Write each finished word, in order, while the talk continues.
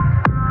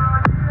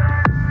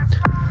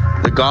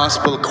The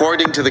Gospel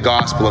according to the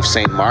Gospel of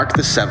St. Mark,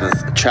 the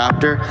 7th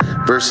chapter,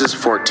 verses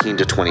 14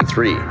 to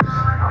 23.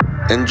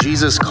 And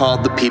Jesus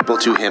called the people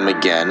to him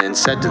again and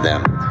said to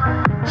them,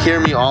 "Hear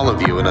me all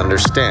of you and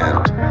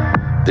understand.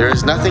 There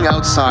is nothing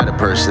outside a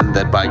person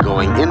that by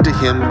going into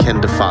him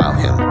can defile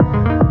him,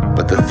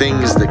 but the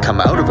things that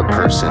come out of a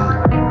person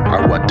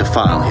are what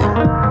defile him."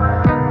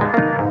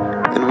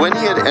 And when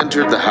he had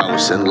entered the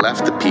house and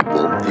left the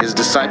people, his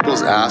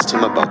disciples asked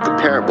him about the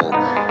parable.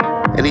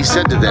 And he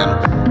said to them,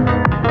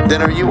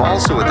 "Then are you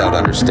also without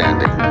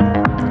understanding?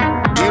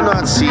 Do you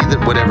not see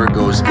that whatever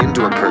goes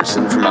into a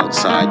person from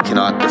outside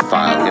cannot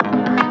defile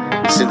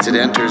him, since it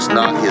enters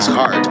not his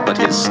heart but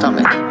his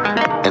stomach,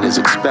 and is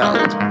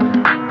expelled?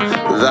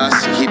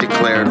 Thus he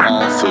declared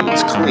all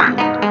foods clean.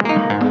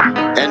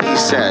 And he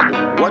said,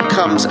 what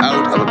comes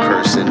out of a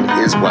person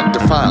is what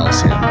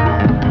defiles him.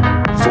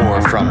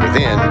 For from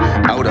within,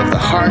 out of the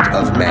heart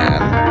of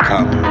man,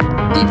 come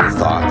evil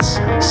thoughts,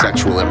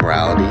 sexual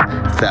immorality,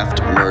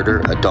 theft,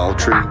 murder,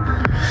 adultery,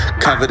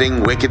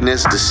 coveting,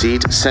 wickedness,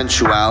 deceit,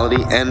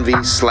 sensuality,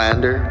 envy,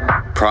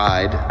 slander,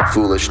 pride,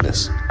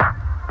 foolishness.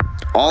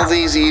 All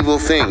these evil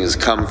things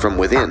come from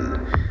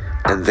within,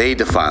 and they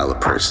defile a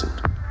person.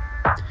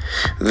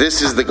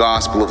 This is the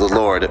gospel of the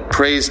Lord.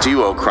 Praise to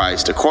you, O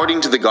Christ,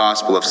 according to the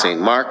gospel of St.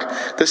 Mark,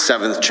 the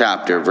 7th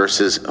chapter,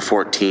 verses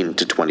 14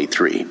 to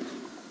 23.